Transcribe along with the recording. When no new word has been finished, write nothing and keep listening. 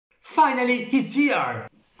Finally, he's here!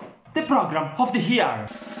 The program of the year!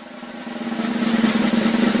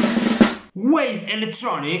 Wave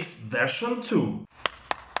Electronics version 2.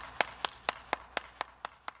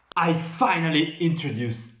 I finally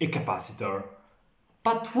introduced a capacitor.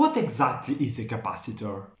 But what exactly is a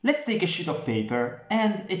capacitor? Let's take a sheet of paper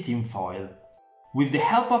and a tin foil. With the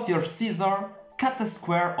help of your scissor, cut a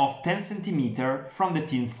square of 10 cm from the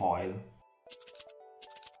tin foil.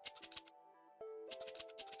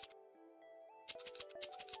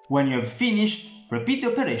 When you have finished, repeat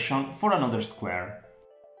the operation for another square.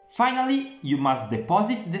 Finally, you must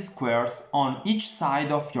deposit the squares on each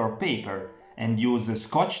side of your paper and use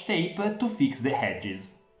Scotch tape to fix the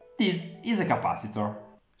edges. This is a capacitor.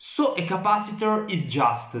 So a capacitor is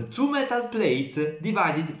just two metal plates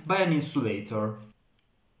divided by an insulator.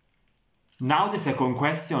 Now the second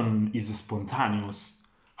question is spontaneous.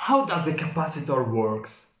 How does a capacitor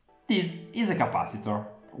works? This is a capacitor.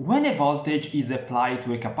 When a voltage is applied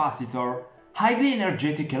to a capacitor, highly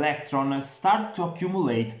energetic electrons start to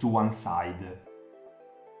accumulate to one side.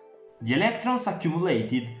 The electrons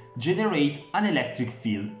accumulated generate an electric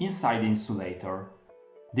field inside the insulator.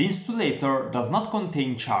 The insulator does not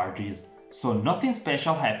contain charges, so nothing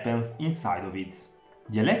special happens inside of it.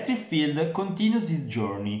 The electric field continues its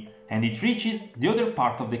journey and it reaches the other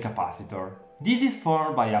part of the capacitor. This is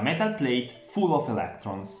formed by a metal plate full of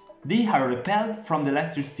electrons. They are repelled from the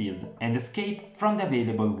electric field and escape from the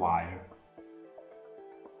available wire.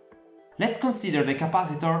 Let's consider the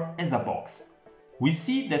capacitor as a box. We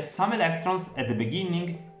see that some electrons at the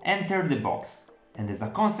beginning enter the box, and as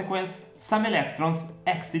a consequence, some electrons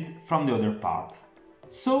exit from the other part.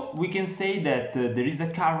 So we can say that there is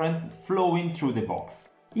a current flowing through the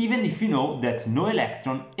box, even if you know that no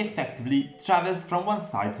electron effectively travels from one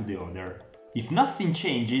side to the other. If nothing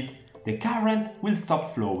changes, the current will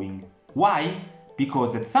stop flowing. Why?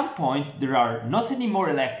 Because at some point there are not any more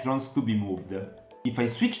electrons to be moved. If I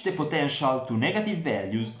switch the potential to negative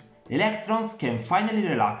values, electrons can finally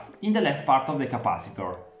relax in the left part of the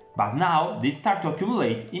capacitor, but now they start to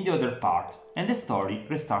accumulate in the other part, and the story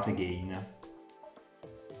restarts again.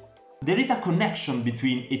 There is a connection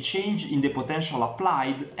between a change in the potential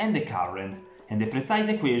applied and the current, and the precise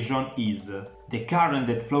equation is the current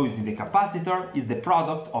that flows in the capacitor is the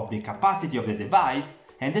product of the capacity of the device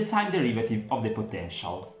and the time derivative of the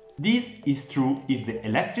potential. This is true if the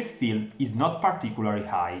electric field is not particularly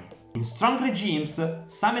high. In strong regimes,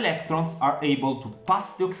 some electrons are able to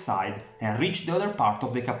pass the oxide and reach the other part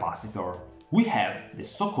of the capacitor. We have the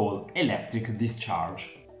so-called electric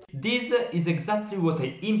discharge. This is exactly what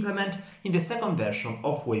I implement in the second version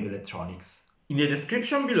of Wave Electronics. In the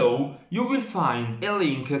description below, you will find a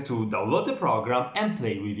link to download the program and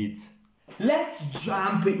play with it. Let's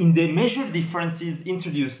jump in the major differences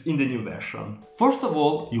introduced in the new version. First of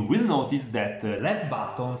all, you will notice that left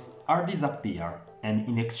buttons are disappear, and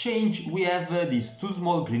in exchange we have these two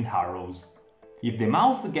small green arrows. If the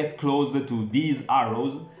mouse gets close to these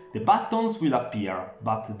arrows, the buttons will appear,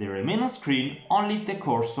 but they remain on screen only if the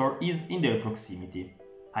cursor is in their proximity.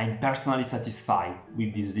 I'm personally satisfied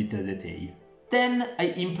with this little detail. Then I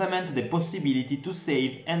implement the possibility to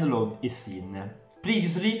save and load a scene.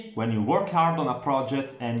 Previously, when you work hard on a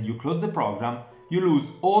project and you close the program, you lose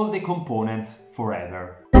all the components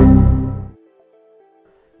forever.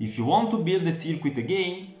 If you want to build the circuit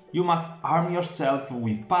again, you must arm yourself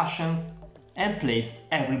with patience and place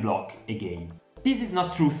every block again. This is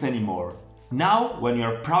not truth anymore. Now, when you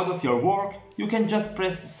are proud of your work, you can just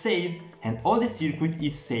press save and all the circuit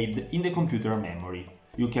is saved in the computer memory.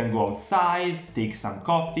 You can go outside, take some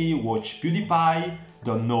coffee, watch PewDiePie,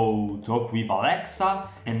 don't know, talk with Alexa,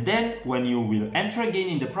 and then when you will enter again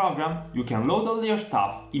in the program, you can load all your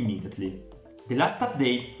stuff immediately. The last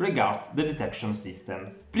update regards the detection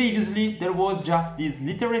system. Previously there was just this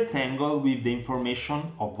little rectangle with the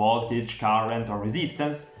information of voltage, current or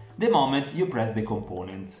resistance the moment you press the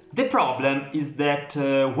component. The problem is that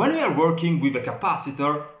when we are working with a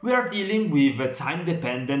capacitor, we are dealing with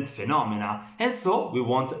time-dependent phenomena, and so we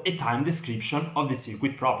want a time description of the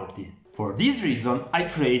circuit property. For this reason, I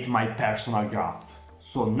create my personal graph.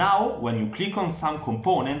 So now, when you click on some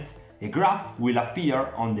components, a graph will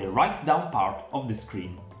appear on the right down part of the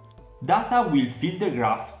screen. Data will fill the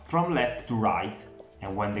graph from left to right,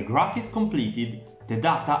 and when the graph is completed, the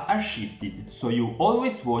data are shifted, so you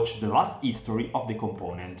always watch the last history of the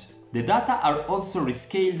component. The data are also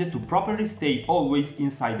rescaled to properly stay always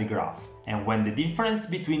inside the graph, and when the difference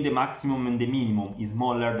between the maximum and the minimum is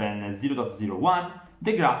smaller than 0.01,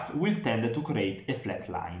 the graph will tend to create a flat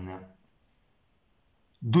line.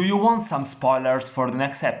 Do you want some spoilers for the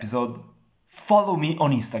next episode? Follow me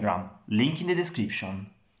on Instagram, link in the description.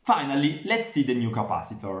 Finally, let's see the new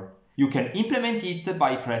capacitor. You can implement it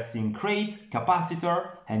by pressing Create Capacitor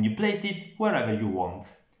and you place it wherever you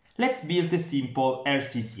want. Let's build a simple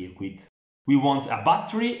RC circuit. We want a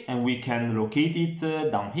battery and we can locate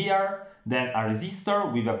it down here, then a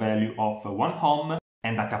resistor with a value of 1 ohm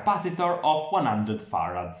and a capacitor of 100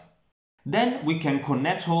 farad. Then we can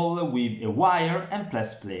connect all with a wire and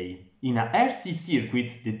press play. In a RC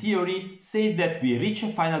circuit, the theory says that we reach a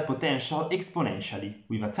final potential exponentially,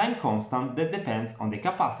 with a time constant that depends on the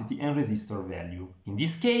capacity and resistor value. In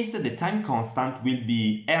this case, the time constant will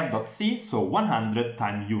be R.C, so 100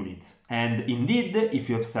 time unit. And indeed, if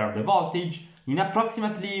you observe the voltage, in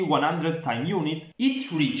approximately 100 time unit,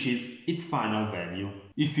 it reaches its final value.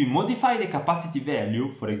 If we modify the capacity value,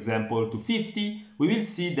 for example to 50, we will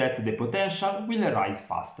see that the potential will rise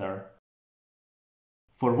faster.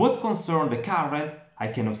 For what concerns the current, I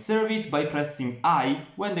can observe it by pressing I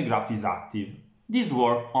when the graph is active. This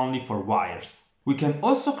works only for wires. We can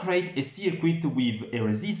also create a circuit with a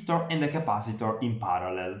resistor and a capacitor in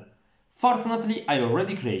parallel. Fortunately, I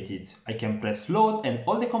already created. I can press load and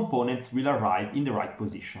all the components will arrive in the right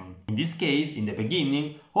position. In this case, in the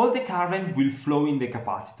beginning, all the current will flow in the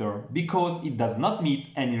capacitor because it does not meet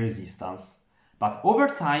any resistance. But over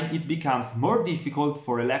time it becomes more difficult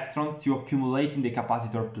for electrons to accumulate in the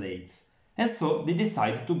capacitor plates, and so they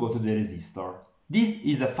decide to go to the resistor. This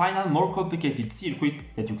is a final more complicated circuit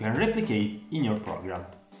that you can replicate in your program.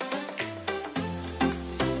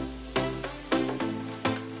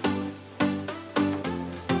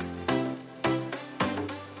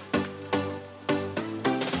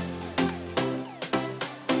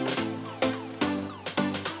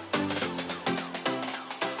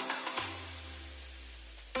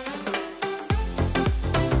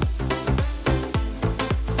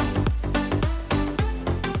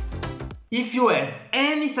 If you have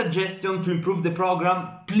any suggestion to improve the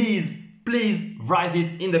program, please write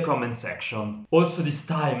it in the comment section. Also this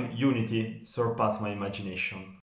time Unity surpassed my imagination.